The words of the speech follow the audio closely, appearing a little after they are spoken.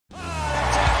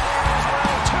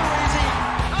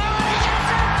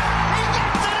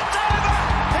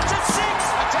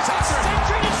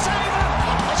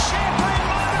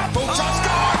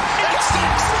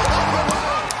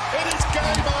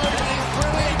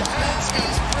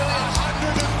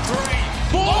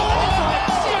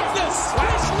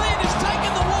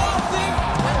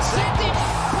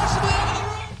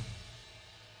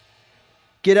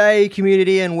G'day,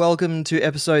 community, and welcome to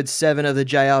episode 7 of the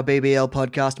BBL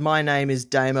podcast. My name is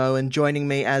Damo, and joining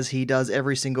me, as he does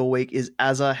every single week, is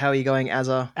Azza. How are you going,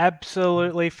 Azza?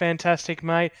 Absolutely fantastic,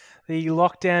 mate. The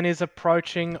lockdown is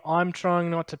approaching. I'm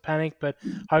trying not to panic, but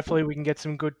hopefully we can get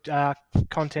some good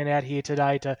content out here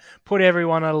today to put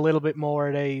everyone a little bit more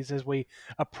at ease as we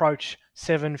approach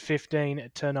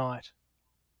 7:15 tonight.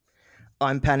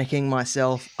 I'm panicking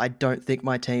myself. I don't think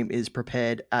my team is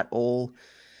prepared at all.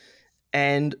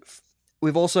 And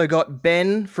we've also got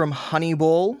Ben from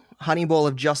Honeyball. Honeyball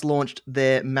have just launched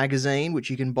their magazine, which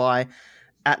you can buy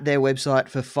at their website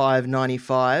for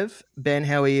 $5.95. Ben,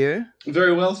 how are you?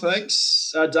 Very well,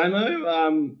 thanks,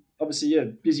 Damo. Obviously,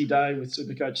 busy day with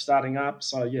SuperCoach starting up.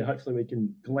 So, hopefully we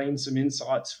can glean some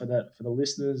insights for the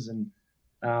listeners and,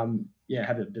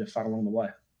 have a bit of fun along the way.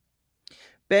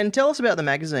 Ben, tell us about the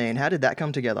magazine. How did that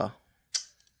come together?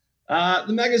 The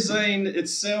magazine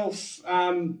itself,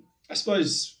 I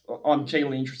suppose I'm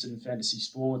keenly interested in fantasy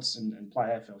sports and play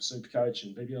AFL SuperCoach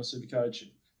and BBL SuperCoach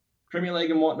and Premier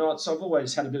League and whatnot. So I've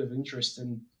always had a bit of interest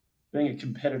in being a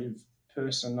competitive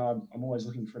person. I'm always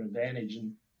looking for an advantage.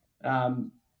 And I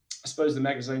suppose the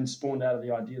magazine spawned out of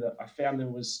the idea that I found there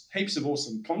was heaps of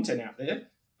awesome content out there,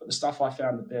 but the stuff I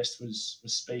found the best was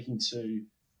speaking to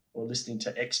or listening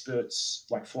to experts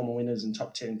like former winners and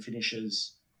top 10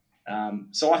 finishers.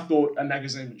 So I thought a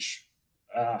magazine which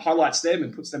highlights them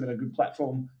and puts them in a good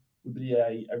platform would be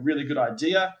a really good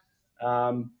idea.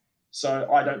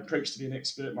 So I don't preach to be an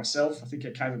expert myself. I think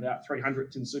I came about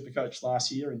 300th in SuperCoach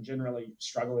last year and generally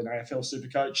struggle in AFL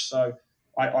SuperCoach. So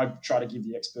I try to give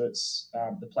the experts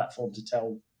the platform to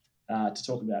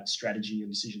talk about strategy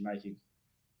and decision making.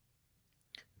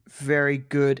 Very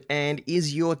good. And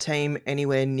is your team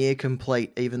anywhere near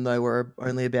complete, even though we're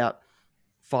only about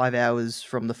 5 hours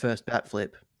from the first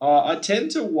batflip? I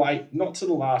tend to wait, not to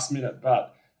the last minute,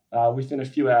 but within a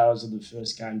few hours of the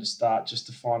first game to start, just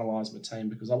to finalise my team,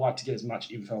 because I like to get as much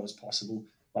info as possible.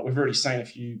 Like we've already seen a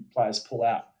few players pull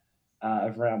out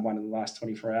of round one in the last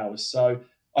 24 hours. So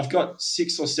I've got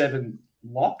 6 or 7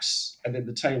 locks, and then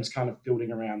the team's kind of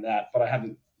building around that, but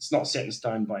it's not set in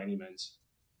stone by any means.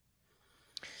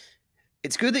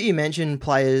 It's good that you mentioned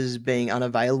players being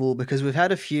unavailable, because we've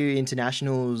had a few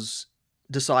internationals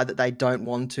decide that they don't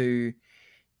want to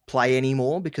play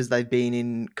anymore because they've been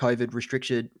in COVID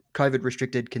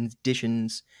restricted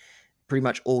conditions pretty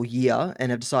much all year and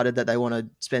have decided that they want to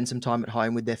spend some time at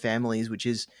home with their families, which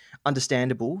is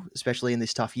understandable, especially in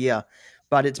this tough year.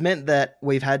 But it's meant that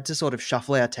we've had to sort of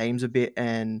shuffle our teams a bit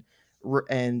and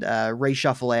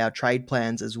reshuffle our trade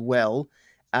plans as well.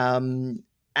 Do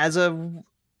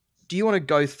you want to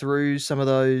go through some of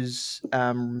those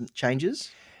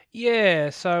changes?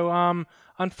 Yeah, so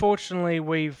unfortunately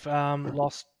we've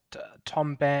lost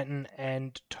Tom Banton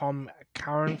and Tom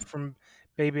Curran from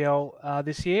BBL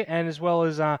this year, and as well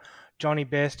as Johnny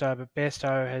Bairstow, but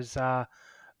Bairstow has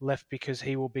left because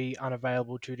he will be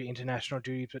unavailable due to international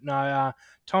duties. But no,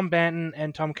 Tom Banton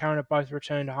and Tom Curran have both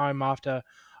returned home after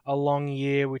a long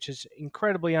year, which is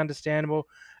incredibly understandable,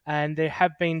 and there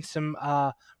have been some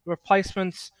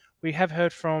replacements. We have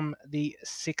heard from the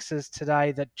Sixers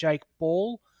today that Jake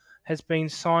Ball has been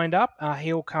signed up.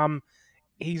 He'll come.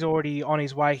 He's already on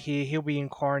his way here. He'll be in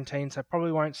quarantine, so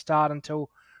probably won't start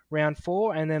until round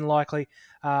 4. And then likely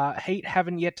Heat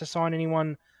haven't yet to sign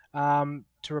anyone to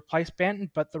replace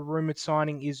Banton, but the rumoured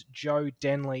signing is Joe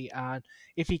Denley.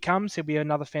 If he comes, he'll be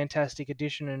another fantastic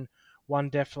addition and one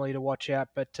definitely to watch out.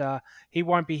 But he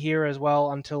won't be here as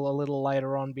well until a little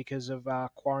later on because of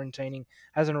quarantining.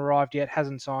 Hasn't arrived yet,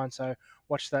 hasn't signed, so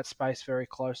watch that space very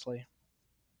closely.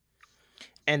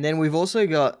 And then we've also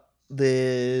got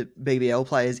the BBL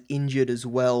players injured as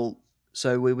well.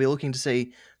 So we're looking to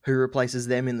see who replaces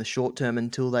them in the short term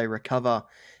until they recover.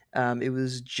 It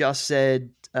was just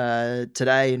said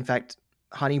today, in fact,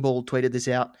 Honeyball tweeted this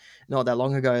out not that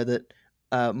long ago, that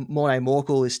Morné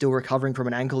Morkel is still recovering from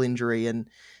an ankle injury, and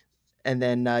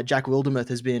then Jack Wildermuth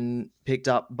has been picked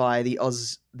up by the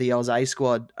Oz A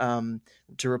squad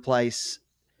to replace,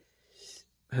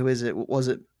 who is it? Was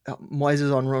it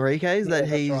Moises Enriquez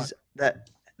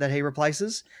that he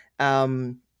replaces?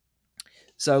 So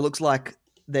it looks like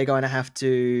they're going to have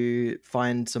to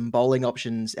find some bowling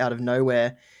options out of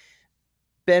nowhere.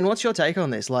 Ben, what's your take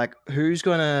on this? Like, who's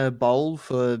going to bowl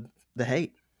for the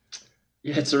Heat?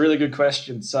 Yeah, it's a really good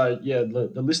question. So,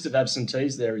 the list of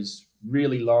absentees there is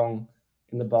really long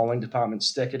in the bowling department.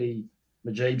 Steketee,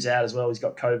 Majib's out as well. He's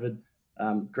got COVID.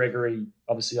 Gregory,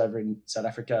 obviously over in South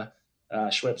Africa.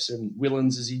 Schwepson,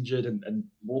 Willens is injured, and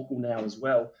Morkel now as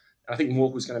well. I think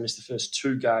Morkel's going to miss the first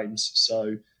 2 games.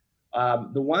 So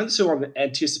the ones who I'm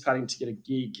anticipating to get a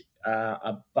gig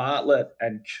are Bartlett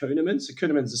and Kuhneman. So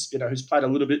Kuhneman's a spinner who's played a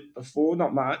little bit before,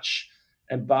 not much,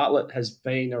 and Bartlett has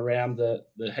been around the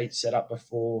heat setup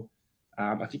before.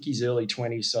 I think he's early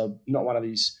 20s, so not one of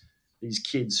these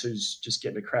kids who's just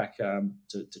getting a crack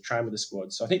to train with the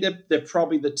squad. So I think they're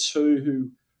probably the two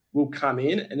who will come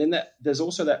in, and then there's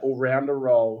also that all-rounder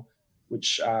role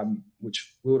which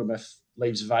Wildermuth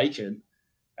leaves vacant.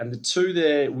 And the two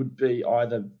there would be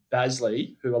either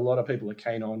Basley, who a lot of people are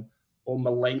keen on, or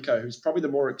Malenko, who's probably the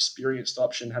more experienced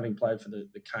option, having played for the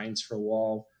Canes for a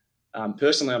while.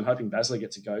 Personally, I'm hoping Basley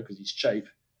gets a go because he's cheap.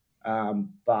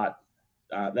 But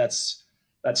that's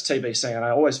TBC. And I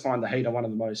always find the Heat are one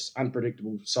of the most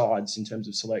unpredictable sides in terms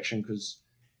of selection because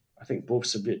I think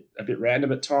Buff's a bit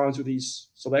random at times with his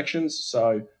selections.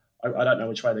 So I don't know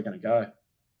which way they're going to go.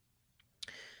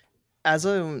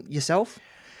 Azza, yourself?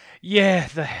 Yeah,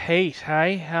 the Heat,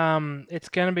 hey? It's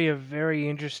going to be a very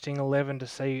interesting 11 to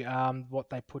see what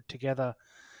they put together.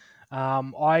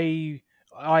 I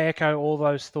echo all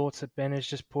those thoughts that Ben has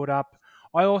just put up.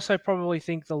 I also probably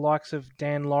think the likes of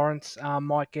Dan Lawrence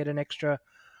might get an extra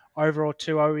over or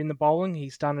 2-0 in the bowling.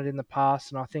 He's done it in the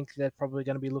past, and I think they're probably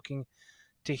going to be looking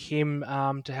to him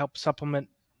to help supplement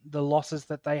the losses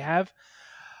that they have.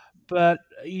 But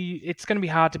it's going to be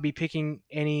hard to be picking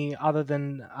any other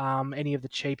than any of the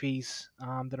cheapies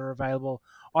that are available.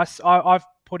 I've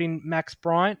put in Max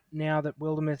Bryant now that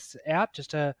Wildermuth's out,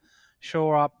 just to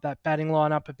shore up that batting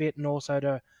lineup a bit, and also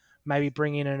to maybe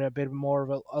bring in a bit more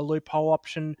of a loophole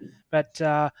option. But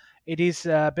it is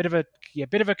a bit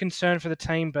of a concern for the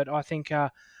team. But I think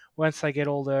once they get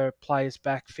all their players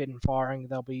back fit and firing,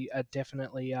 they'll be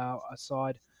definitely a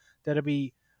side that'll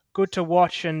be good to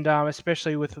watch, and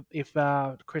especially if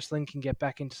Chris Lynn can get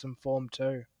back into some form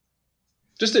too.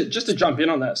 Just to jump in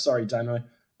on that, sorry, Damo.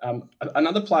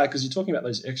 Another player, because you're talking about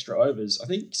those extra overs, I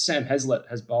think Sam Hazlitt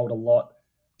has bowled a lot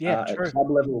at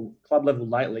club level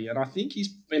lately, and I think he's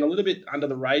been a little bit under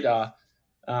the radar.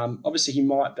 Obviously, he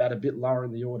might bat a bit lower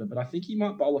in the order, but I think he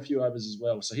might bowl a few overs as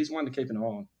well. So he's one to keep an eye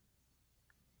on.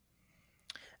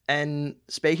 And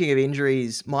speaking of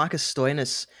injuries, Marcus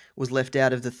Stoinis was left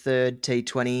out of the third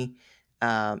T20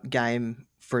 game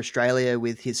for Australia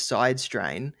with his side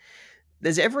strain.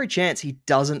 There's every chance he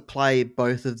doesn't play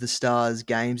both of the Stars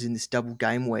games in this double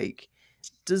game week.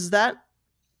 Does that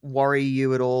worry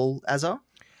you at all, Azza?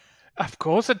 Of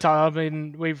course it does. I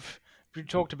mean, we've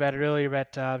talked about it earlier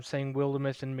about seeing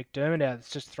Wildermuth and McDermott out. It's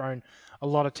just thrown a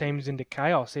lot of teams into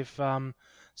chaos. If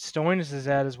Stoinis is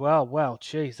out as well, well,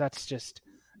 geez, that's just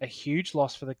a huge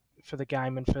loss for the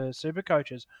game and for super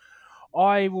coaches.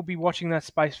 I will be watching that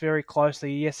space very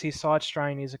closely. Yes, his side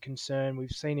strain is a concern. We've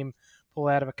seen him pull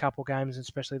out of a couple games,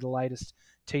 especially the latest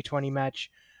T20 match.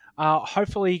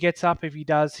 Hopefully he gets up. If he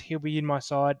does, he'll be in my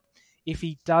side. If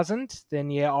he doesn't,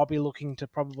 then yeah, I'll be looking to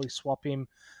probably swap him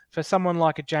for someone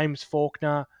like a James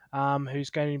Faulkner, who's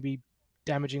going to be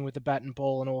damaging with the bat and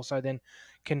ball, and also then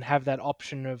can have that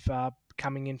option of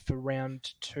coming in for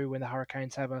round 2 when the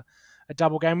Hurricanes have a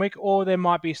double game week, or there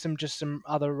might be some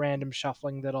other random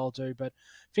shuffling that I'll do. But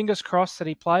fingers crossed that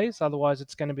he plays. Otherwise,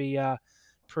 it's going to be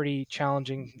pretty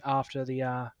challenging after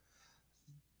the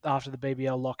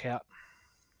BBL lockout.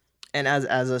 And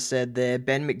as I said there,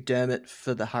 Ben McDermott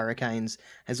for the Hurricanes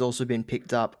has also been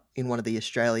picked up in one of the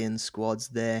Australian squads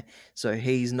there. So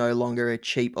he's no longer a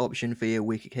cheap option for your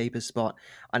wicketkeeper spot.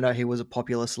 I know he was a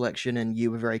popular selection and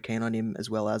you were very keen on him as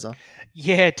well, Azza.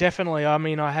 Yeah, definitely. I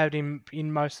mean, I had him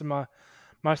in most of my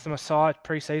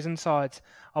pre-season sides.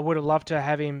 I would have loved to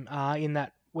have him in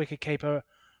that wicketkeeper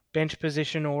bench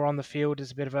position or on the field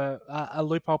as a bit of a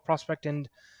loophole prospect, and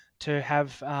to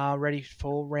have ready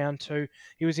for round 2.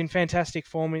 He was in fantastic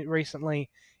form recently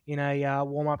in a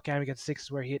warm-up game against Sixers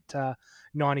where he hit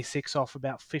 96 off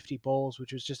about 50 balls,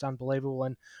 which was just unbelievable,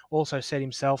 and also said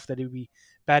himself that he'd be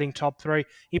batting top 3.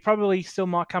 He probably still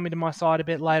might come into my side a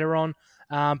bit later on,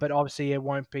 but obviously it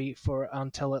won't be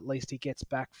until at least he gets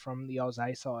back from the Oz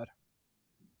A side.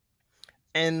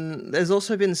 And there's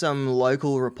also been some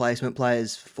local replacement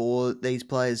players for these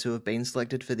players who have been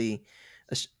selected for the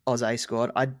Oz A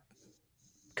squad. I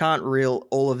can't reel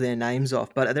all of their names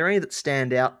off, but are there any that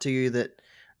stand out to you that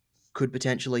could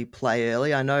potentially play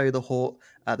early? I know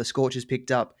the Scorchers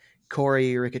picked up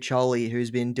Corey Riccioli, who's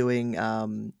been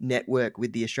doing network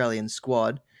with the Australian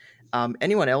squad.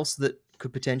 Anyone else that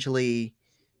could potentially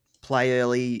play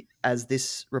early as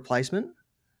this replacement?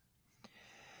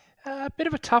 A bit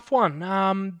of a tough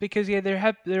one, because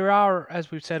there are,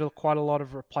 as we've said, quite a lot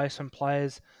of replacement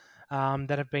players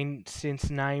that have been since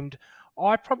named.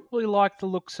 I probably like the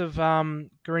looks of Gurinder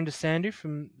Sandhu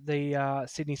from the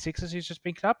Sydney Sixers, who's just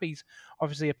picked up. He's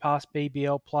obviously a past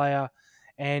BBL player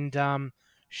and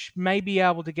may be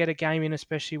able to get a game in,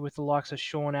 especially with the likes of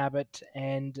Sean Abbott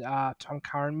and Tom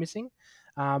Curran missing.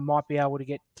 Might be able to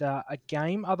get a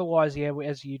game. Otherwise, yeah,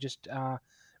 as you just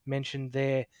mentioned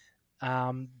there,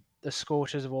 the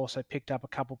Scorchers have also picked up a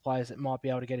couple of players that might be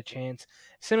able to get a chance.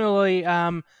 Similarly,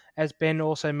 as Ben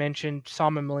also mentioned,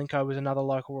 Simon Malenko was another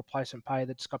local replacement player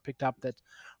that just got picked up that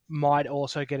might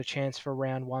also get a chance for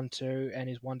round 1-2 and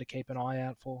is one to keep an eye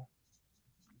out for.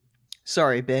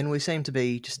 Sorry, Ben, we seem to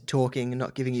be just talking and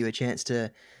not giving you a chance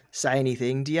to say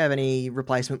anything. Do you have any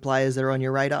replacement players that are on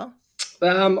your radar?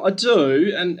 I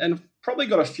do, and I've probably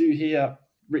got a few here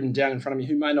written down in front of me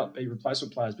who may not be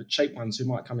replacement players, but cheap ones who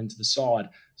might come into the side.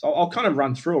 So I'll kind of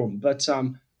run through them. But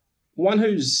one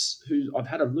who I've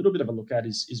had a little bit of a look at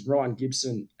is Ryan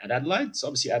Gibson at Adelaide. So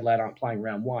obviously Adelaide aren't playing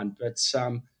round 1, but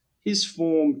his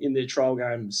form in their trial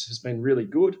games has been really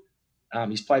good.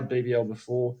 He's played BBL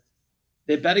before.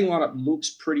 Their batting lineup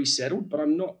looks pretty settled, but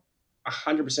I'm not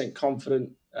 100%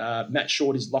 confident Matt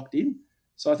Short is locked in.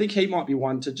 So I think he might be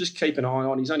one to just keep an eye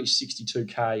on. He's only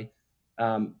 62K.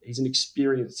 He's an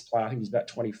experienced player. I think he's about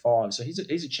 25. So he's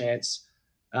a chance.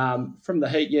 From the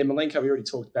Heat, yeah, Malenko, we already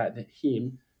talked about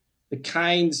him. The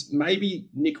Canes, maybe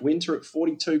Nick Winter at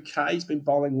 42K. He's been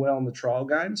bowling well in the trial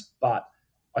games, but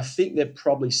I think they're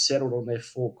probably settled on their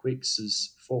 4 quicks as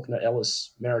Faulkner,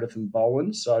 Ellis, Meredith and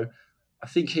Boland. So I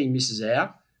think he misses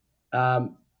out.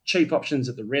 Cheap options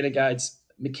at the Renegades.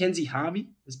 Mackenzie Harvey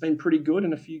has been pretty good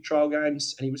in a few trial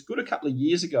games, and he was good a couple of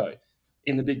years ago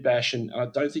in the Big Bash, and I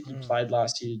don't think he played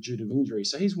last year due to injury.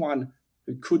 So he's one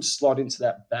who could slot into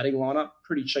that batting lineup.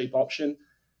 Pretty cheap option,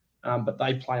 but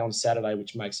they play on Saturday,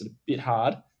 which makes it a bit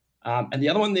hard. And the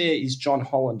other one there is John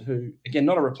Holland, who, again,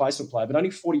 not a replacement player, but only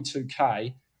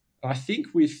 42K. And I think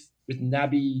with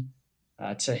Nabi,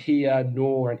 Tahir,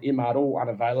 Noor and Imad all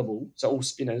unavailable, so all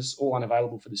spinners, all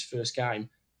unavailable for this first game,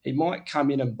 he might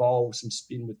come in and bowl some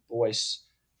spin with Boyce.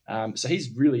 So he's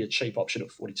really a cheap option at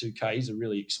 42K. He's a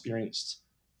really experienced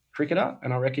cricketer,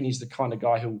 and I reckon he's the kind of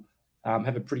guy who'll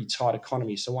have a pretty tight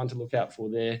economy. So one to look out for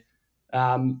there.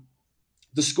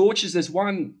 The Scorchers, there's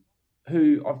one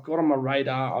who I've got on my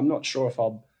radar. I'm not sure if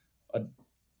I'd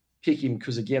pick him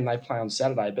because, again, they play on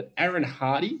Saturday. But Aaron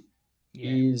Hardy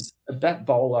is a bat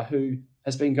bowler who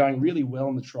has been going really well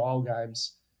in the trial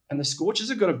games. And the Scorchers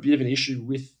have got a bit of an issue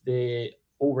with their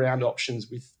all-round options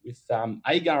with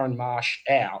Agar and Marsh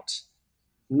out.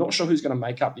 I'm not sure who's going to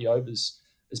make up the overs.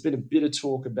 There's been a bit of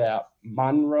talk about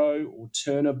Munro or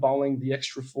Turner bowling the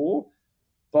extra 4.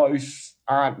 Both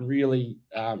aren't really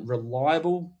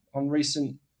reliable on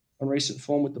recent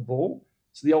form with the ball.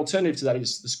 So the alternative to that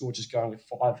is the Scorchers going with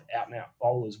 5 out-and-out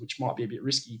bowlers, which might be a bit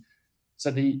risky.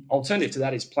 So the alternative to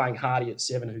that is playing Hardy at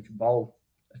 7, who can bowl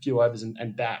a few overs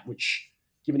and bat, which,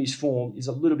 given his form, is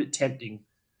a little bit tempting.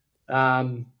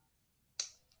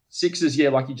 Sixers, yeah,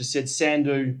 like you just said,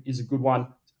 Sandhu is a good one.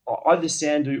 Either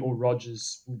Sandhu or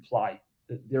Rogers will play.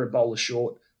 They're a bowler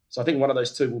short. So I think one of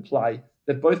those two will play.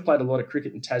 They've both played a lot of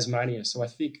cricket in Tasmania, so I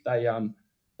think they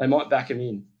might back him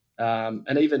in.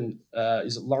 And even,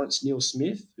 is it Lawrence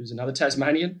Neil-Smith, who's another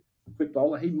Tasmanian quick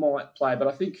bowler? He might play, but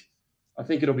I think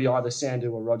it'll be either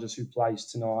Sandhu or Rogers who plays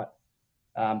tonight,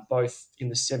 both in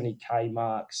the 70K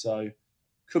mark. So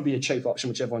could be a cheap option,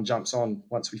 whichever one jumps on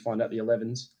once we find out the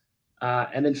 11s.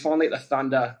 And then finally at the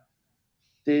Thunder,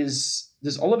 there's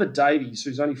Oliver Davies,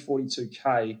 who's only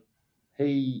 42K.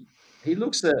 He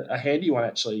looks a handy one,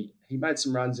 actually. He made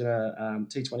some runs in a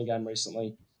T20 game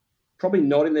recently. Probably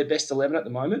not in their best 11 at the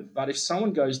moment, but if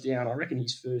someone goes down, I reckon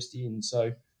he's first in.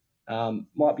 So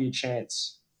might be a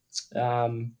chance.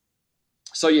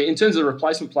 So, yeah, in terms of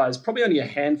replacement players, probably only a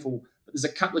handful, but there's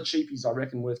a couple of cheapies I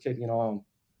reckon worth keeping an eye on.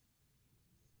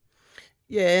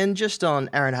 Yeah, and just on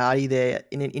Aaron Hardy there,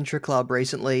 in an intra-club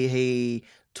recently, he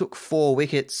took 4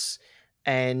 wickets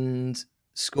and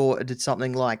did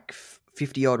something like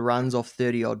 50-odd runs off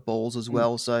 30-odd balls as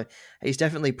well. So he's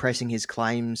definitely pressing his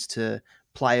claims to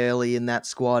play early in that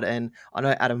squad, and I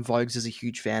know Adam Voges is a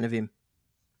huge fan of him.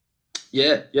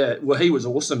 Yeah. Well, he was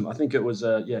awesome. I think it was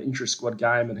a intra-squad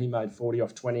game, and he made 40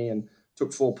 off 20 and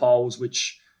took 4 poles,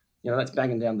 which, that's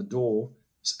banging down the door.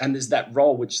 And there's that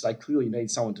role which they clearly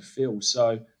need someone to fill.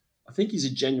 So I think he's a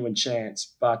genuine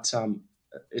chance, but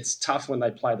it's tough when they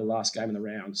play the last game in the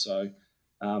round. So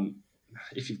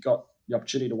if you've got the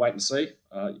opportunity to wait and see,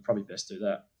 you probably best do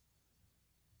that.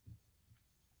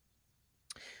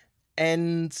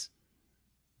 And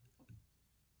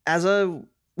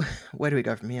where do we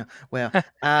go from here? Wow.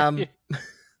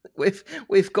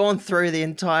 We've gone through the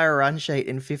entire run sheet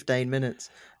in 15 minutes.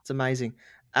 It's amazing.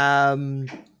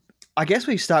 I guess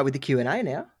we start with the Q&A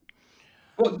now.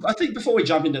 Well, I think before we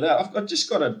jump into that, I've just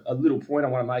got a little point I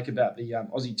want to make about the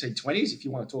Aussie T20s, if you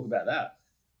want to talk about that.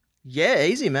 Yeah,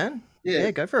 easy, man.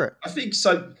 Yeah, go for it. I think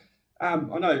so. I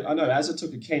know Azza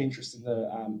took a keen interest in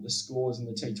the scores and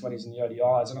the T20s and the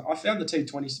ODIs, and I found the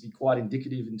T20s to be quite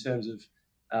indicative in terms of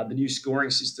the new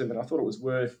scoring system, and I thought it was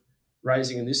worth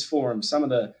raising in this forum some of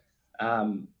the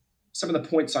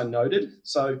points I noted.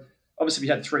 So obviously we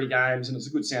had 3 games, and it's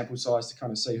a good sample size to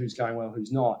kind of see who's going well,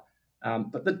 who's not.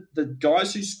 But the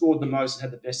guys who scored the most and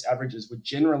had the best averages were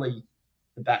generally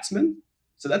the batsmen.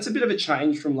 So that's a bit of a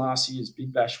change from last year's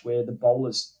Big Bash, where the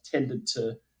bowlers tended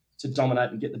to dominate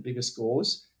and get the bigger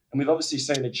scores. And we've obviously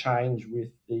seen a change with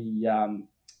the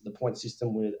point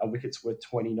system where a wicket's worth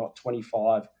 20, not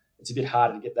 25. It's a bit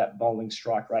harder to get that bowling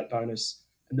strike rate bonus.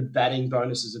 And the batting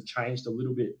bonuses have changed a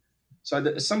little bit.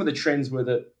 So some of the trends were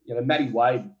that, Matty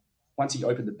Wade, once he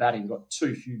opened the batting, got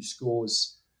 2 huge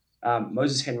scores.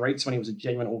 Moses Henriques, when he was a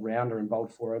genuine all-rounder and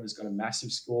bowled 4 overs, got a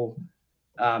massive score.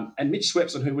 And Mitch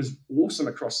Swepson, who was awesome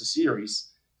across the series,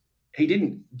 he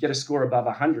didn't get a score above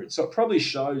 100. So it probably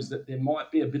shows that there might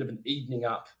be a bit of an evening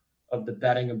up of the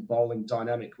batting and bowling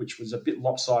dynamic, which was a bit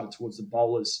lopsided towards the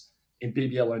bowlers in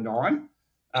BBL 09.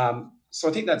 So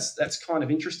I think that's kind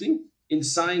of interesting. In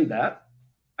saying that,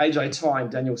 AJ Ty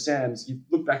and Daniel Sams, you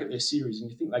look back at their series and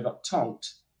you think they got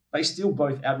tonked. They still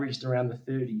both averaged around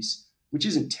the 30s, which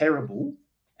isn't terrible.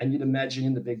 And you'd imagine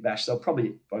in the Big Bash, they'll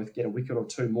probably both get a wicket or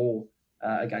 2 more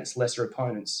against lesser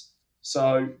opponents.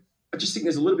 So I just think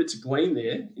there's a little bit to glean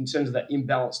there in terms of that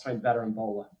imbalance between batter and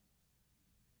bowler.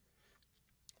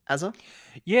 Azza?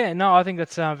 Yeah, no, I think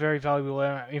that's very valuable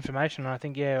information. I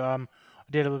think, I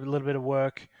did a little bit of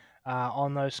work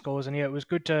on those scores, and it was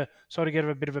good to sort of get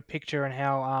a bit of a picture on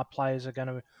how our players are going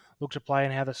to look to play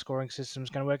and how the scoring system is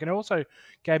going to work. And it also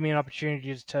gave me an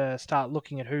opportunity to start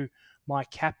looking at who my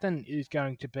captain is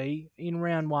going to be in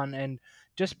round 1, and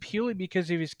just purely because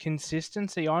of his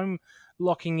consistency, I'm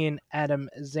locking in Adam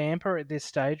Zampa at this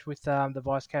stage, with the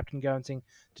vice captain going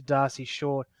to Darcy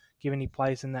Short, given he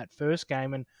plays in that first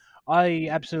game. And I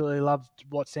absolutely loved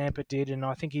what Zampa did, and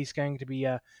I think he's going to be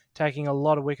taking a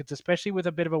lot of wickets, especially with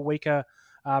a bit of a weaker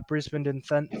Brisbane and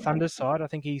Thunder side. I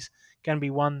think he's going to be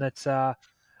one that's a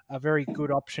very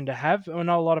good option to have. I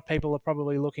know a lot of people are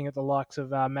probably looking at the likes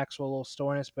of Maxwell or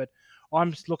Stoinis, but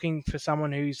I'm just looking for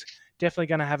someone who's definitely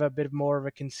going to have a bit more of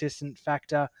a consistent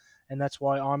factor, and that's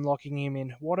why I'm locking him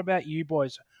in. What about you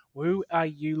boys? Who are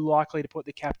you likely to put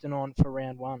the captain on for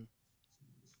round 1?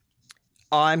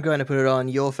 I'm going to put it on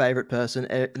your favourite person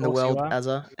in the world,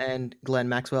 Azza, and Glenn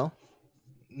Maxwell.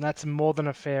 That's more than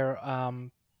a fair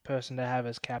person to have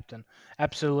as captain.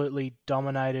 Absolutely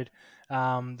dominated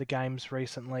the games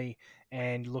recently,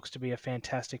 and looks to be a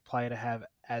fantastic player to have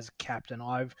as captain.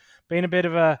 I've been a bit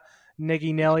of a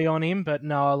neggy Nelly on him, but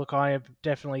no, look, I have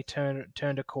definitely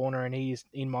turned a corner, and he is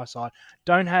in my side.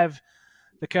 Don't have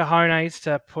the cojones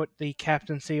to put the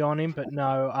captaincy on him, but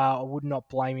no, I would not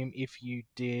blame him if you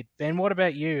did. Ben, what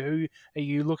about you? Who are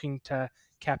you looking to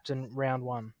captain round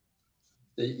 1?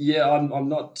 Yeah, I'm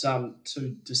not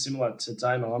too dissimilar to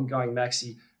Damo. I'm going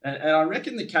Maxi. And I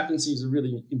reckon the captaincy is a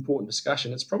really important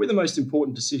discussion. It's probably the most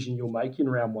important decision you'll make in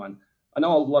round 1. I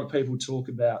know a lot of people talk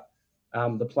about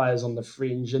the players on the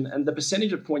fringe, and the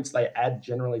percentage of points they add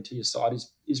generally to your side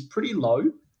is pretty low.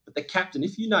 But the captain,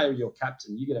 if you nail your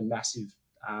captain, you get a massive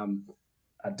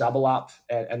a double up,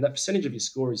 and the percentage of your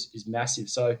score is massive.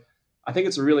 So I think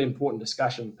it's a really important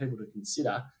discussion for people to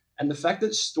consider. And the fact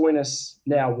that Stoinis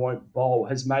now won't bowl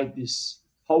has made this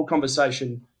whole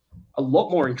conversation a lot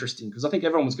more interesting, because I think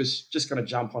everyone was just going to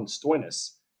jump on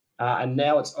Stoinis, and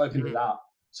now it's opened it up.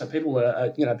 So people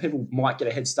people might get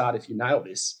a head start if you nail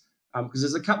this, because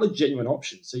there's a couple of genuine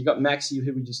options. So you've got Maxi,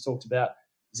 who we just talked about.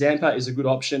 Zampa is a good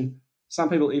option. Some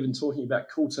people even talking about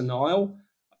Coulter Nile.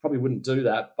 I probably wouldn't do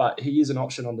that, but he is an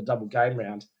option on the double game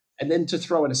round. And then to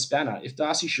throw in a spanner, if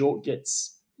Darcy Short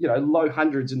gets low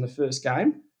hundreds in the first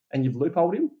game and you've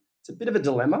loopholed him, it's a bit of a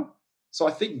dilemma. So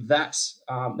I think that's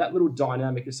that little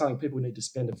dynamic is something people need to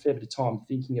spend a fair bit of time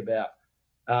thinking about.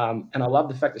 And I love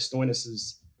the fact that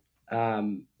Stoinis'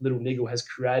 little niggle has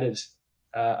created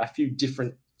a few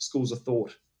different schools of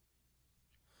thought.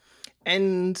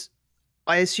 And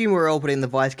I assume we're all putting the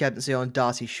vice captaincy on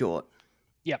Darcy Short.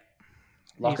 Yep.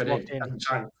 Lock it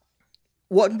in.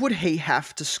 What would he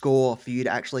have to score for you to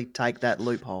actually take that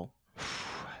loophole?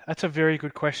 That's a very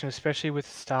good question, especially with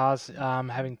Stars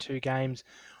having 2 games.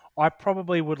 I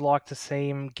probably would like to see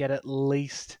him get at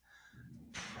least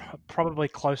probably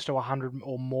close to 100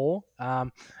 or more,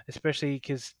 especially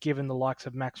because given the likes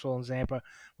of Maxwell and Zampa,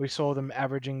 we saw them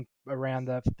averaging around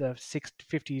the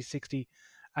 50, 60,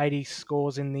 80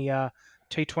 scores in the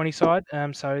T20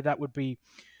 side. So that would be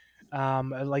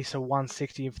at least a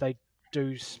 160 if they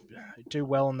do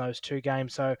well in those 2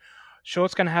 games. So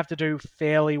Short's going to have to do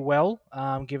fairly well,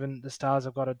 given the Stars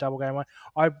have got a double game one.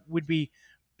 I would be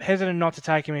hesitant not to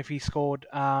take him if he scored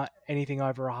anything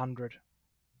over 100.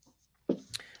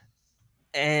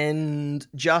 And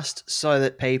just so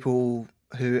that people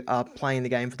who are playing the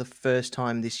game for the first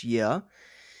time this year,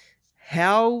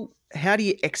 how do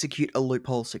you execute a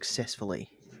loophole successfully?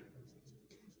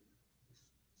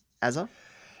 Azza?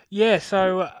 Yeah,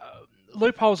 so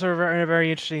loopholes are a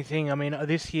very interesting thing. I mean,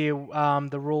 this year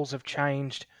the rules have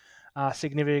changed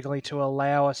significantly to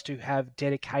allow us to have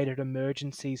dedicated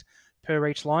emergencies per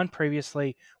each line.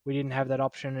 Previously, we didn't have that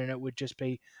option, and it would just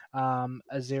be a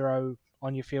 0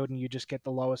 on your field, and you just get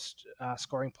the lowest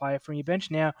scoring player from your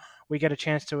bench. Now we get a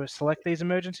chance to select these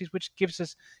emergencies, which gives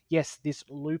us, yes, this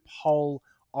loophole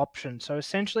option. So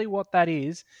essentially what that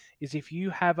is if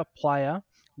you have a player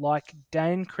like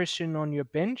Dan Christian on your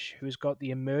bench who's got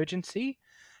the emergency,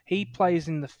 he plays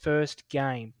in the first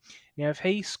game. Now, if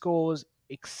he scores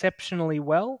exceptionally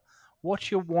well, what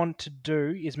you want to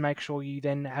do is make sure you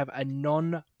then have a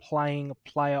non-playing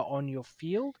player on your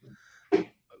field,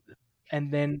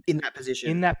 and then in that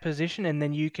position, and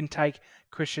then you can take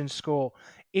Christian's score.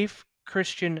 If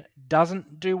Christian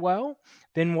doesn't do well,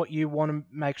 then what you want to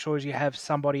make sure is you have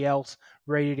somebody else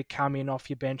ready to come in off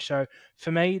your bench. So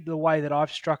for me, the way that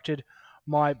I've structured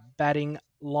my batting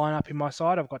lineup in my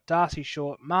side, I've got Darcy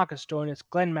Short, Marcus Stoinis,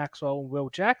 Glenn Maxwell, and Will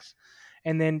Jacks.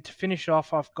 And then to finish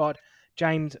off, I've got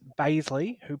James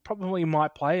Baisley, who probably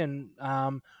might play, and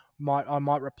I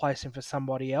might replace him for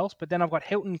somebody else. But then I've got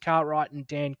Hilton Cartwright and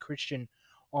Dan Christian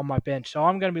on my bench. So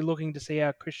I'm going to be looking to see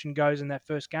how Christian goes in that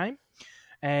first game.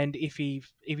 And if he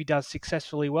does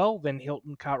successfully well, then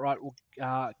Hilton Cartwright will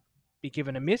be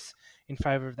given a miss in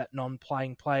favour of that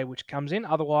non-playing player which comes in.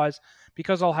 Otherwise,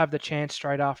 because I'll have the chance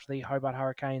straight after the Hobart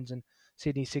Hurricanes and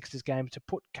Sydney Sixers game to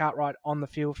put Cartwright on the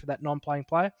field for that non-playing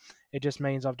player, it just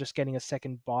means I'm just getting a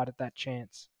second bite at that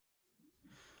chance.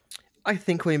 I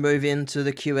think we move into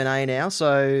the Q&A now.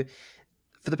 So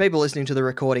for the people listening to the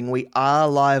recording, we are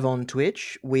live on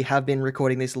Twitch. We have been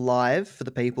recording this live for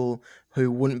the people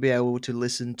who wouldn't be able to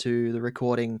listen to the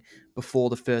recording before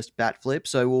the first bat flip.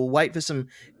 So we'll wait for some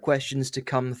questions to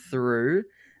come through.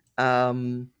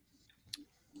 I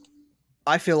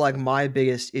feel like my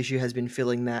biggest issue has been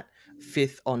filling that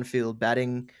 5th on-field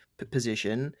batting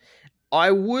position.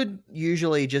 I would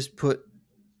usually just put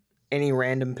any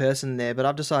random person there, but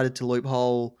I've decided to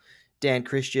loophole Dan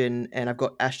Christian, and I've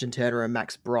got Ashton Turner and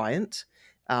Max Bryant.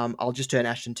 I'll just turn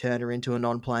Ashton Turner into a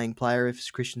non-playing player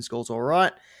if Christian scores all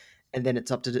right, and then it's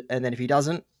up to. And then if he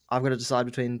doesn't, I've got to decide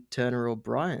between Turner or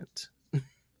Bryant.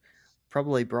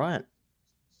 Probably Bryant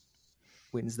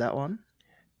wins that one.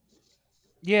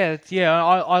 Yeah.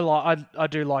 I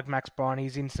do like Max Bryant.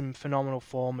 He's in some phenomenal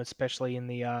form, especially in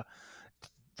the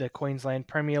Queensland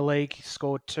Premier League. He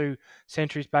scored 2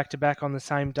 centuries back-to-back on the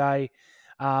same day.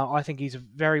 I think he's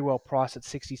very well priced at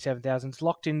 67,000. He's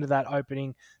locked into that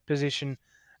opening position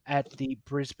at the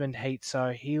Brisbane Heat, so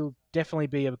he'll definitely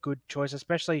be a good choice,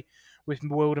 especially with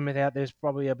Wildermuth out. There's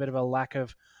probably a bit of a lack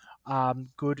of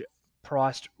good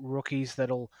priced rookies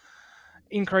that'll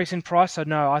increase in price. So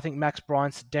no, I think Max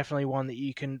Bryant's definitely one that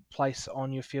you can place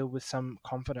on your field with some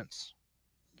confidence.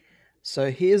 So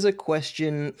here's a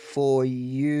question for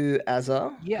you,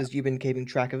 Azza, Yeah. because you've been keeping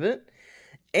track of it.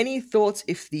 Any thoughts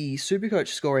if the SuperCoach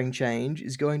scoring change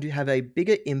is going to have a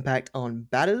bigger impact on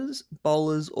batters,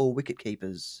 bowlers, or wicket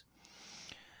keepers?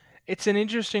 It's an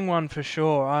interesting one for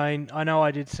sure. I know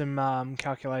I did some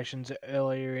calculations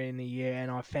earlier in the year, and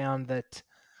I found that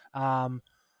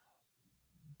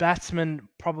batsmen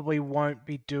probably won't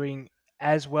be doing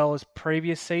as well as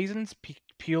previous seasons,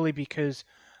 purely because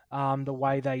the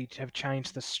way they have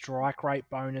changed the strike rate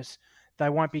bonus. They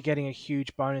won't be getting a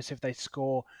huge bonus if they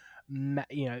score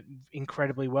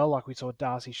incredibly well, like we saw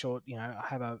Darcy Short,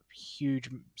 have a huge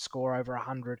score over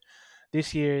 100.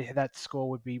 This year, that score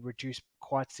would be reduced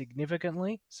quite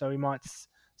significantly, so we might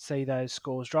see those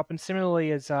scores drop. And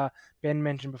similarly, as Ben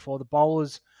mentioned before, the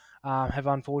bowlers have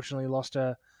unfortunately lost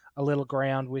a little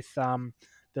ground with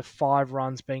the 5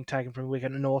 runs being taken from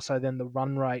wicket, and also then the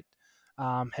run rate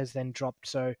has then dropped.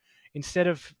 So instead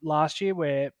of last year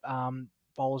where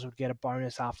bowlers would get a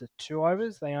bonus after 2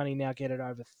 overs, they only now get it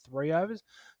over 3 overs.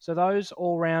 So those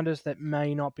all-rounders that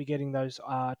may not be getting those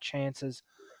chances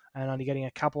and only getting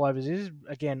a couple overs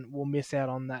will miss out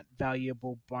on that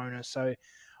valuable bonus. So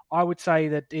I would say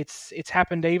that it's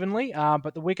happened evenly,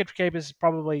 but the wicket keepers is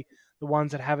probably the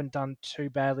ones that haven't done too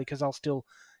badly because they'll still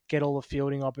get all the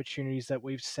fielding opportunities that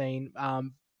we've seen.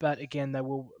 but again, they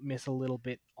will miss a little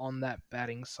bit on that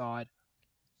batting side.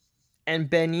 And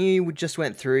Ben, you just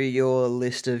went through your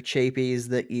list of cheapies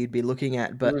that you'd be looking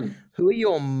at, but who are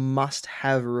your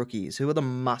must-have rookies? Who are the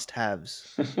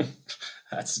must-haves?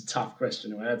 That's a tough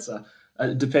question to answer.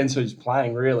 It depends who's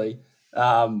playing, really.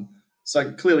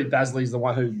 So clearly Bazley's the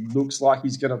one who looks like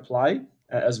he's going to play,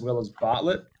 as well as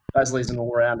Bartlett. Bazley's an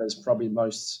all-rounder, is probably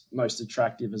most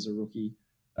attractive as a rookie.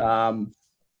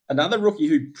 Another rookie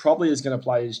who probably is going to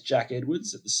play is Jack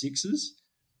Edwards at the Sixers.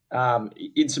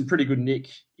 In some pretty good nick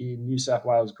in New South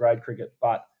Wales grade cricket,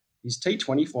 but his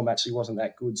T20 form actually wasn't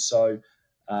that good, so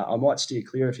I might steer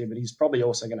clear of him, but he's probably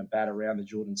also going to bat around the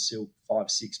Jordan Silk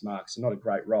 5-6 mark, so not a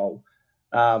great role.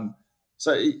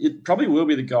 So it probably will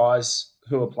be the guys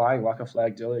who are playing, like I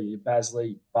flagged earlier,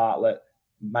 Bazley, Bartlett,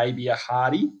 maybe a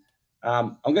Hardy.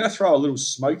 I'm going to throw a little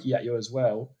smoky at you as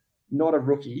well, not a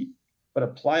rookie, but a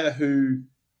player who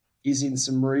is in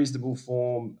some reasonable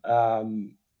form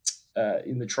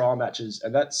in the trial matches,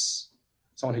 and that's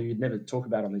someone who you'd never talk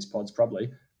about on these pods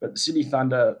probably, but the Sydney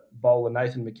Thunder bowler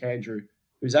Nathan McAndrew,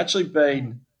 who's actually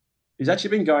been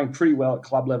going pretty well at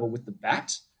club level with the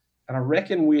bat, and I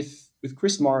reckon with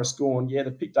Chris Morris gone, yeah,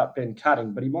 they've picked up Ben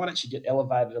Cutting, but he might actually get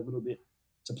elevated a little bit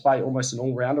to play almost an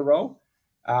all-rounder role,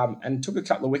 and took a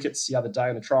couple of wickets the other day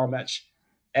in a trial match,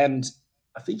 and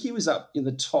I think he was up in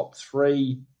the top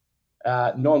 3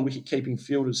 non-wicket-keeping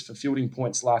fielders for fielding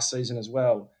points last season as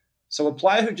well. So a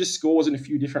player who just scores in a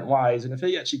few different ways, and if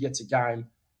he actually gets a game,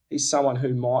 he's someone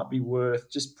who might be worth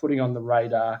just putting on the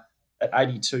radar at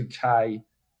 82K.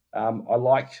 I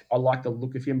like the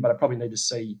look of him, but I probably need to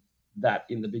see that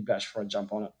in the Big Bash before I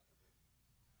jump on it.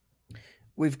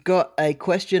 We've got a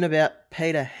question about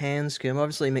Peter Handscomb.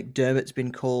 Obviously, McDermott's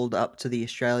been called up to the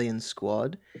Australian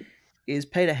squad. Is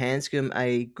Peter Handscomb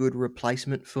a good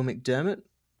replacement for McDermott?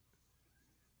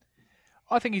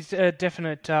 I think he's a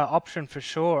definite option for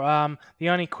sure. The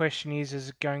only question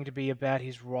is going to be about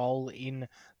his role in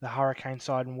the Hurricane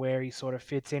side and where he sort of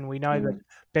fits in. We know that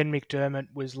Ben McDermott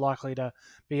was likely to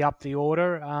be up the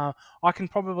order. I can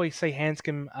probably see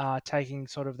Handscomb taking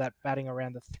sort of that batting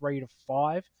around the 3 to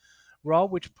 5 role,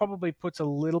 which probably puts a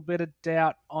little bit of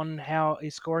doubt on how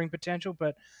his scoring potential,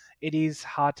 but it is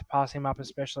hard to pass him up,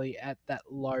 especially at that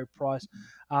low price.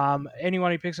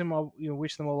 Anyone who picks him, I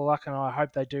wish them all the luck, and I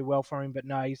hope they do well for him. But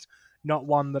no, he's not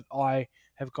one that I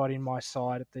have got in my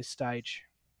side at this stage.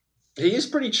 He is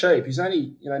pretty cheap. He's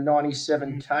only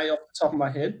 97K off the top of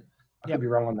my head. I could be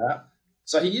wrong on that.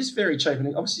 So he is very cheap, and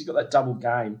obviously he's got that double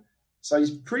game. So he's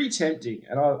pretty tempting,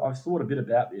 and I've thought a bit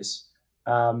about this.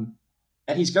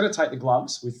 And he's going to take the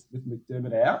gloves with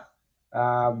McDermott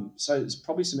out. So there's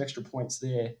probably some extra points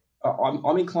there.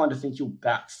 I'm inclined to think he'll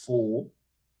bat 4,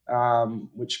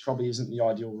 which probably isn't the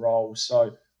ideal role.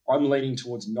 So I'm leaning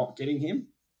towards not getting him,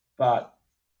 but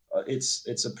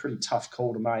it's a pretty tough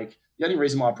call to make. The only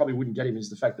reason why I probably wouldn't get him is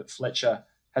the fact that Fletcher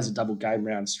has a double game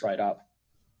round straight up.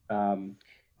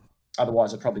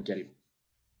 Otherwise, I'd probably get him.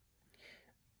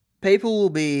 People will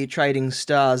be trading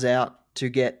stars out to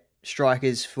get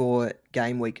strikers for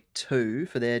game week 2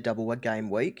 for their double game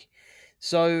week.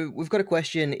 So we've got a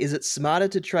question. Is it smarter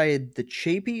to trade the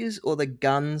cheapies or the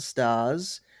gun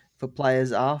stars for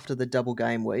players after the double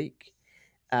game week?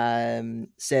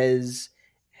 Says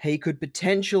he could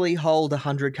potentially hold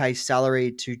 100K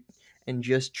salary and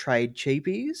just trade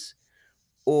cheapies,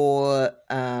 or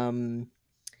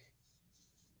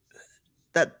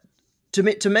that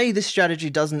to me this strategy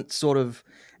doesn't sort of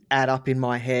add up in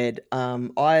my head.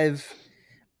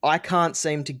 I can't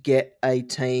seem to get a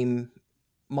team.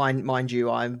 Mind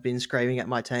you, I've been screaming at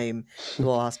my team for the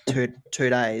last two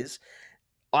days.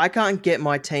 I can't get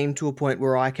my team to a point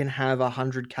where I can have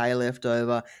 100K left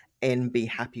over and be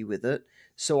happy with it.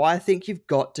 So I think you've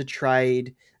got to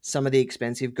trade some of the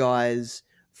expensive guys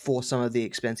for some of the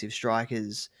expensive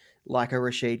strikers, like a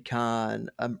Rashid Khan,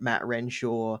 a Matt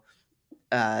Renshaw,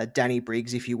 Danny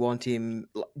Briggs if you want him,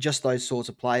 just those sorts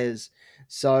of players.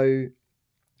 So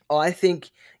I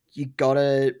think you got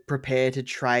to prepare to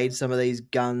trade some of these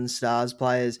gun stars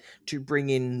players to bring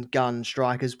in gun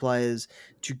strikers players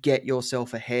to get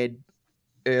yourself ahead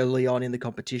early on in the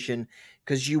competition,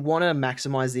 because you want to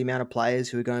maximize the amount of players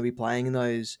who are going to be playing in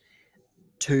those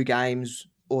 2 games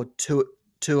or two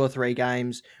or 3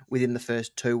 games within the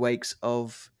first 2 weeks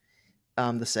of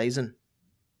the season.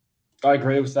 I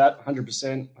agree with that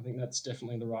 100%. I think that's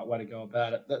definitely the right way to go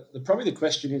about it. Probably the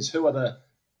question is, who are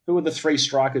the 3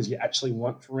 strikers you actually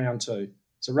want for round 2?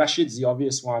 So Rashid's the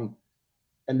obvious one.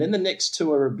 And then the next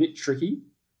 2 are a bit tricky.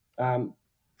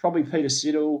 Probably Peter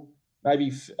Siddle,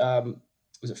 maybe,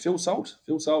 was it Phil Salt?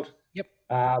 Phil Salt. Yep.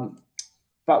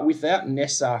 But without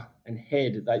Nessa and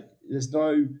Head,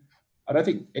 I don't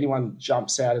think anyone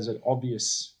jumps out as an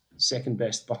obvious second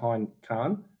best behind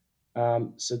Khan.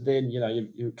 So then,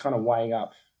 you're kind of weighing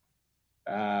up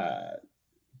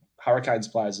Hurricanes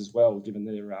players as well, given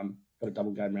they've got a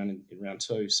double game round in round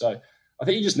 2. So I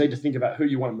think you just need to think about who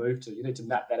you want to move to. You need to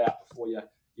map that out before you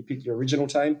pick your original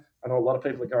team. I know a lot of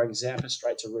people are going Zampa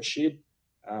straight to Rashid,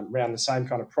 around the same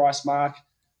kind of price mark.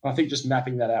 And I think just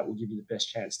mapping that out will give you the best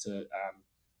chance to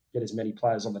get as many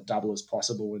players on the double as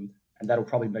possible, and that'll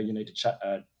probably mean you need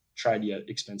to trade your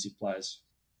expensive players.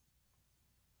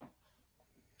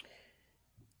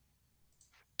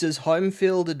 Does home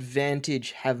field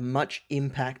advantage have much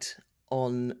impact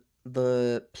on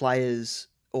the players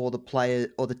or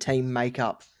the team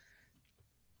makeup?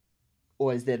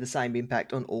 Or is there the same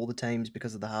impact on all the teams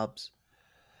because of the hubs?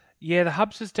 Yeah, the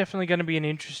hubs is definitely going to be an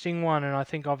interesting one, and I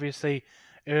think obviously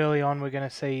early on we're going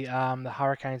to see the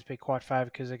Hurricanes be quite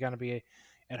favoured because they're going to be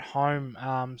at home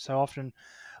so often.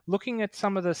 Looking at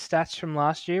some of the stats from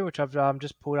last year, which I've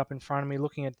just pulled up in front of me,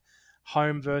 looking at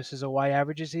home versus away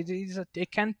averages,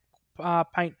 it can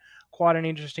paint quite an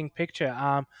interesting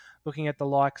picture. Looking at the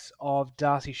likes of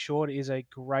Darcy Short is a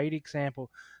great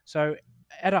example. So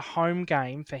at a home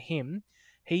game for him,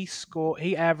 he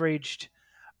averaged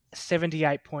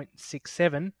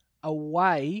 78.67,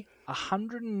 away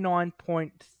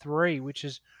 109.3, which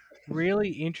is really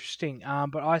interesting.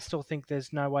 But I still think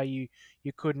there's no way you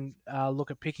couldn't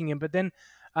look at picking him. But then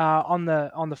on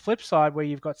the flip side, where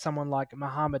you've got someone like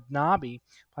Mohamed Nabi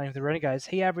playing with the Renegades,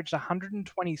 he averaged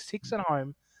 126 at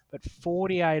home, but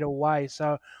 48 away.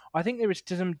 So I think there is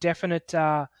some definite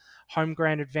home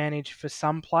ground advantage for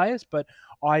some players, but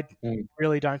I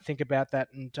really don't think about that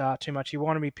too much. You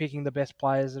want to be picking the best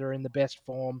players that are in the best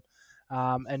form,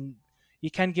 and you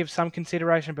can give some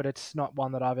consideration, but it's not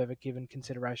one that I've ever given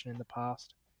consideration in the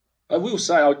past. I will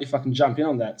say, if I can jump in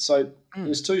on that. So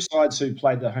there's two sides who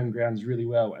played the home grounds really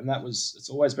well, and it's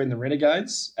always been the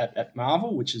Renegades at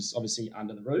Marvel, which is obviously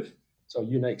under the roof, so a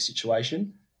unique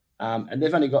situation. And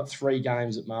they've only got 3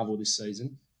 games at Marvel this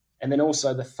season. And then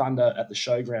also the Thunder at the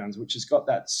Showgrounds, which has got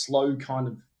that slow kind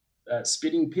of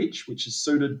spitting pitch, which has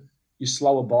suited your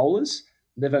slower bowlers.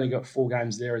 They've only got 4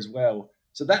 games there as well.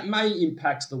 So that may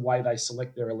impact the way they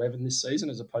select their 11 this season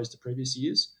as opposed to previous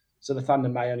years. So the Thunder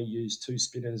may only use 2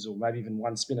 spinners or maybe even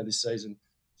 1 spinner this season.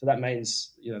 So that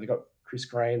means, they've got Chris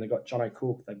Green, they've got John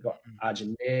O'Cook, they've got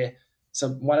Arjun Nair. So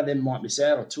one of them might miss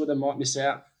out or 2 of them might miss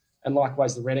out. And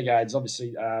likewise, the Renegades,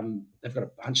 obviously, they've got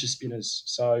a bunch of spinners.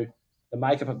 So the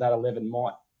makeup of that 11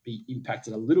 might be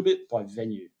impacted a little bit by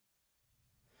venue.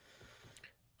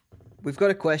 We've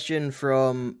got a question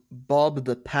from Bob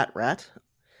the Pat Rat.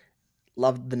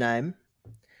 Loved the name.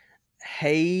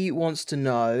 He wants to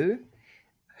know,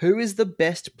 who is the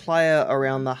best player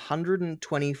around the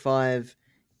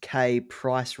 125k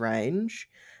price range?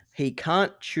 He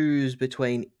can't choose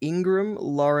between Ingram,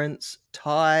 Lawrence,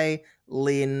 Ty,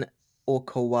 Lynn, or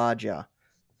Khawaja,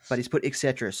 but he's put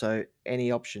etc. So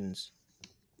any options?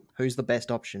 Who's the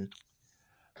best option?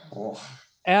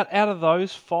 Out of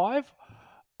those 5,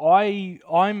 I'm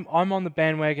on the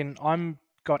bandwagon. I'm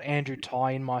got Andrew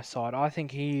Ty in my side. I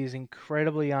think he is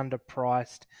incredibly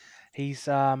underpriced. He's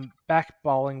back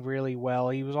bowling really well.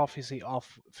 He was obviously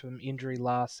off from injury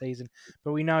last season,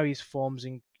 but we know his form's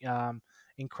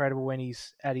incredible when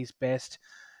he's at his best.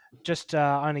 Just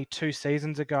only 2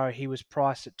 seasons ago, he was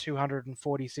priced at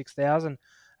 246,000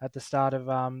 at the start of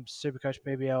SuperCoach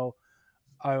BBL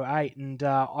 08, and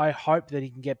I hope that he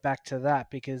can get back to that,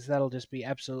 because that'll just be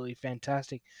absolutely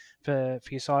fantastic for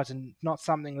your sides, and not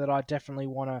something that I definitely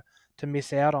want to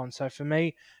miss out on. So for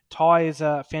me, Ty is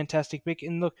a fantastic pick,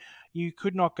 and look, you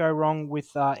could not go wrong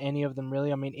with any of them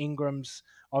really. I mean, Ingram's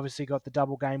obviously got the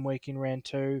double game week in round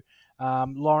 2.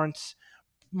 Lawrence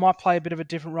might play a bit of a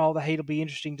different role. The Heat'll be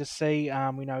interesting to see.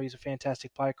 We know he's a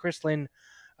fantastic player. Chris Lynn,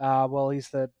 he's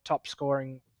the top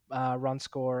scoring run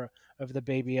scorer of the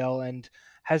BBL and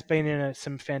has been in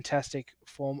some fantastic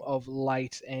form of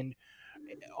late. And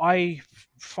I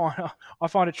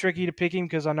find it tricky to pick him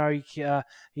because I know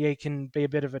he can be a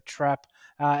bit of a trap.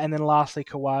 And then lastly,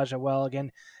 Khawaja. Well,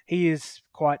 again, he is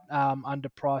quite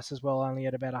underpriced as well, only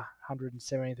at about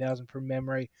 170,000 from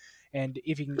memory. And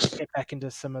if he can get back into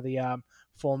some of the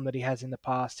form that he has in the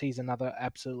past, he's another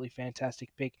absolutely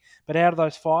fantastic pick. But out of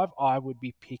those 5, I would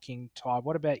be picking Ty.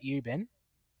 What about you, Ben?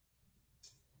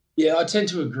 Yeah, I tend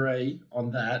to agree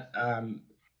on that.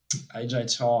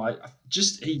 AJ Ty,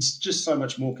 he's just so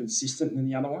much more consistent than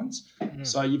the other ones. Mm-hmm.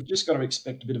 So you've just got to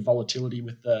expect a bit of volatility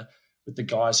with the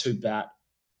guys who bat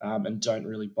and don't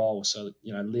really bowl. So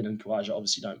Lynn and Khawaja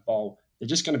obviously don't bowl. They're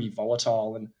just going to be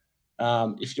volatile, and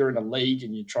if you're in a league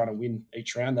and you're trying to win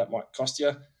each round, that might cost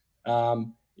you.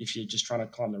 If you're just trying to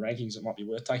climb the rankings, it might be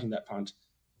worth taking that punt.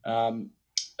 And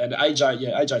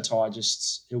AJ Ty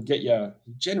he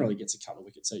generally gets a couple of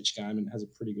wickets each game and has a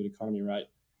pretty good economy rate.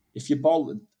 If you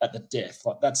bowl at the death,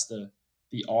 like that's the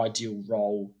ideal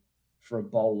role for a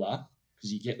bowler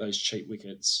because you get those cheap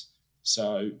wickets.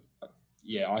 So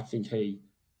yeah, I think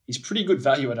he's pretty good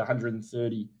value at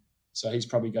 130. So he's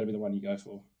probably got to be the one you go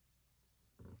for.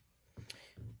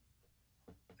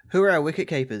 Who are our wicket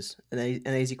keepers? An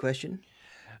easy question.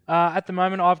 At the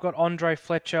moment, I've got Andre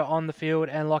Fletcher on the field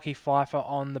and Lockie Pfeiffer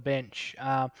on the bench.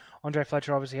 Andre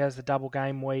Fletcher obviously has the double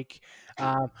game week.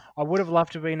 I would have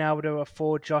loved to have been able to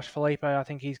afford Josh Filippo. I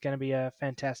think he's going to be a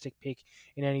fantastic pick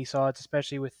in any sides,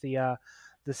 especially with the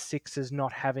Sixers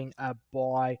not having a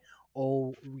bye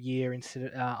all year,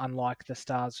 unlike the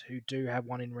Stars who do have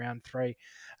one in round 3.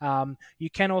 You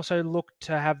can also look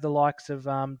to have the likes of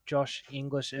Josh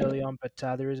English early on, but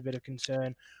there is a bit of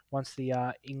concern once the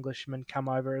Englishmen come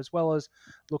over, as well as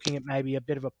looking at maybe a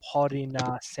bit of a pod in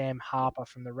Sam Harper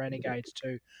from the Renegades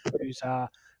too, who's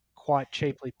quite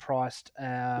cheaply priced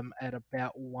at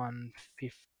about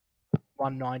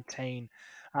 119.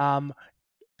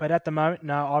 But at the moment,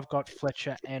 no, I've got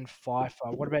Fletcher and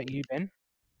Pfeiffer. What about you, Ben?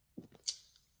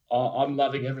 I'm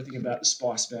loving everything about the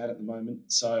Spice Man at the moment,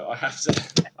 so I have to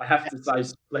say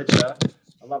Fletcher.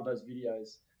 I love those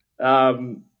videos.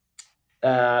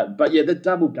 But yeah, the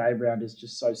double game round is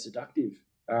just so seductive.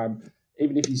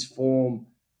 Even if his form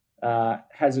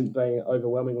hasn't been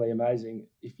overwhelmingly amazing,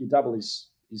 if you double his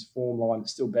form line,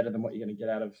 it's still better than what you're going to get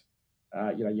out of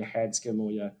your Hanscom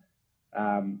or your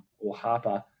or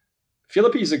Harper.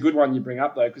 Philippi is a good one you bring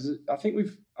up though, because I think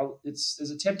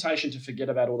there's a temptation to forget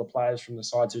about all the players from the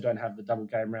sides who don't have the double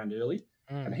game round early,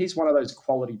 and he's one of those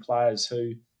quality players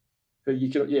who you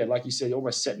can, like you said,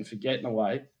 almost set and forget in a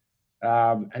way.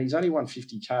 And he's only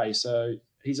 150k, so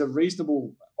he's a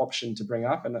reasonable option to bring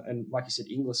up, and like you said,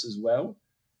 Inglis as well.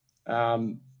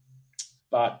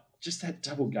 But just that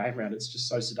double game round, it's just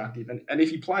so seductive. And if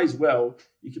he plays well,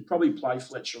 you could probably play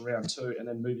Fletcher round 2 and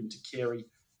then move him to Carey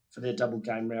for their double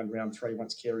game round 3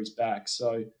 once Carey's back.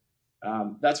 So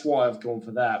that's why I've gone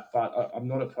for that. But I'm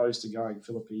not opposed to going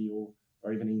Philippi or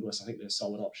even Inglis. I think they're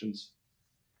solid options.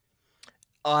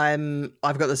 I've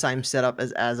got the same setup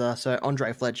as Azza, so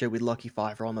Andre Fletcher with Lockie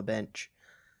Pfeiffer on the bench.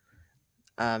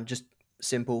 Just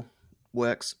simple,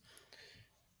 works.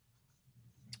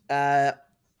 Got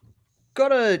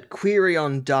a query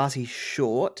on Darcy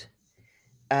Short.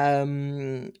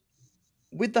 With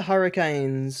the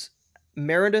Hurricanes,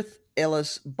 Meredith,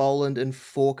 Ellis, Boland, and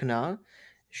Faulkner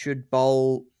should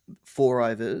bowl 4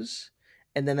 overs,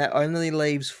 and then that only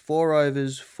leaves 4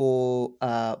 overs for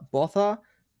Botha,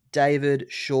 David,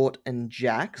 Short, and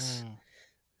Jacks.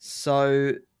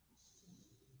 So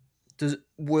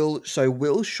will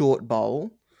Short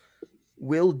bowl?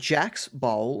 Will Jacks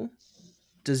bowl?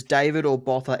 Does David or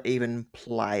Botha even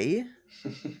play?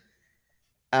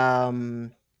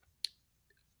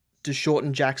 Does Short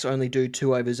and Jacks only do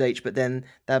 2 overs each? But then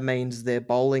that means their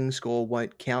bowling score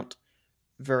won't count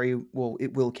very well.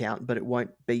 It will count, but it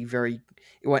won't be very.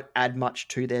 It won't add much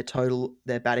to their total,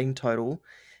 their batting total.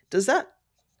 Is that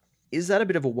a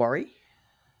bit of a worry?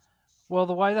 Well,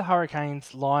 the way the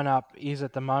Hurricanes lineup is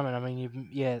at the moment, I mean,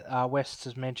 West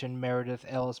has mentioned Meredith,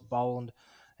 Ellis, Boland,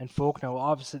 and Faulkner. Well,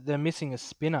 obviously, they're missing a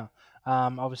spinner.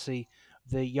 Obviously,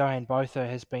 the Johan Botha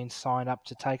has been signed up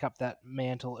to take up that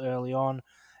mantle early on.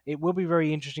 It will be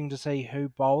very interesting to see who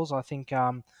bowls. I think,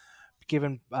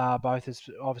 given both has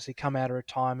obviously come out of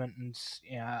retirement and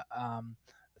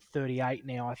 38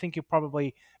 now, I think he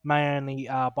probably may only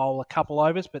bowl a couple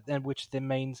overs, but then which then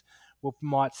means we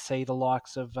might see the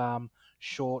likes of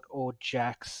Short or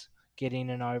Jacks get in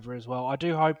and over as well. I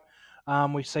do hope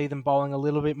we see them bowling a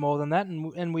little bit more than that,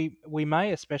 and we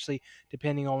may, especially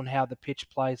depending on how the pitch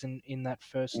plays in that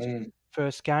first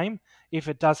game. If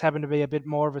it does happen to be a bit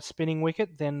more of a spinning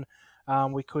wicket, then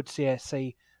we could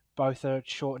see both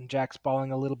Short and Jacks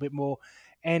bowling a little bit more.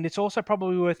 And it's also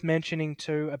probably worth mentioning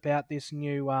too about this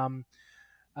new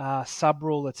sub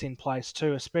rule that's in place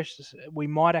too. Especially, we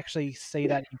might actually see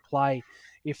that in play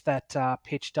if that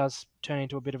pitch does turn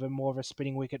into a bit of more of a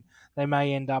spinning wicket. They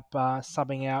may end up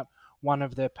subbing out one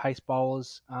of their pace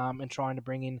bowlers and trying to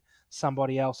bring in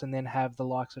somebody else, and then have the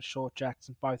likes of Short, Jacks,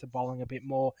 and both are bowling a bit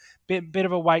more. Bit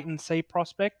of a wait and see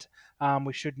prospect.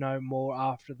 We should know more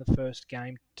after the first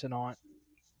game tonight.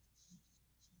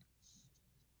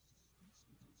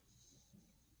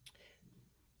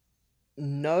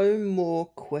 No more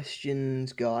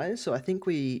questions, guys. So I think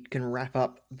we can wrap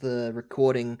up the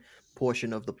recording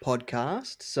portion of the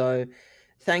podcast. So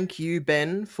Thank you,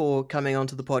 Ben, for coming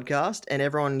onto the podcast. And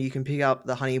everyone, you can pick up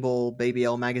the Honeyball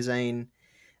BBL magazine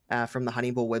from the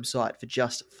Honeyball website for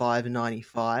just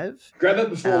 $5.95. Grab it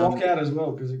before lockout as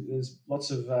well, because there's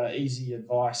lots of easy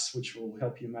advice which will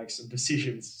help you make some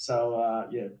decisions. So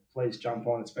please jump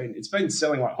on. It's been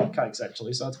selling like hotcakes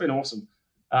actually, so it's been awesome.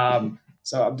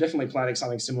 So I'm definitely planning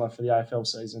something similar for the AFL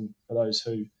season for those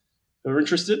who are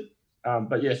interested.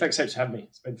 But yeah, thanks heaps for having me.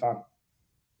 It's been fun.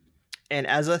 And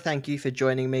Azza, thank you for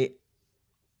joining me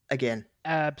again.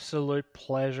 Absolute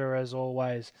pleasure as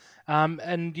always.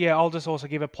 And yeah, I'll just also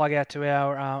give a plug out to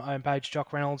our own page,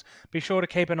 Jock Reynolds. Be sure to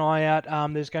keep an eye out.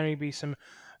 There's going to be some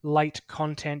late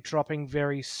content dropping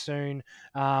very soon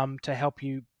to help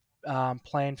you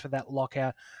plan for that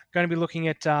lockout. Going to be looking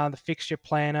at the fixture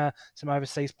planner, some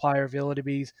overseas player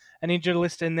availabilities, an injured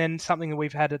list, and then something that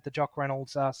we've had at the Jock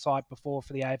Reynolds site before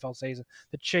for the AFL season.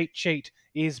 The cheat sheet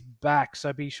is back,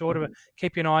 so be sure to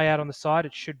keep an eye out on the site.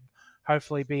 It should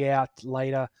hopefully be out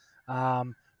later,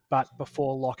 but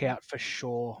before lockout for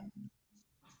sure.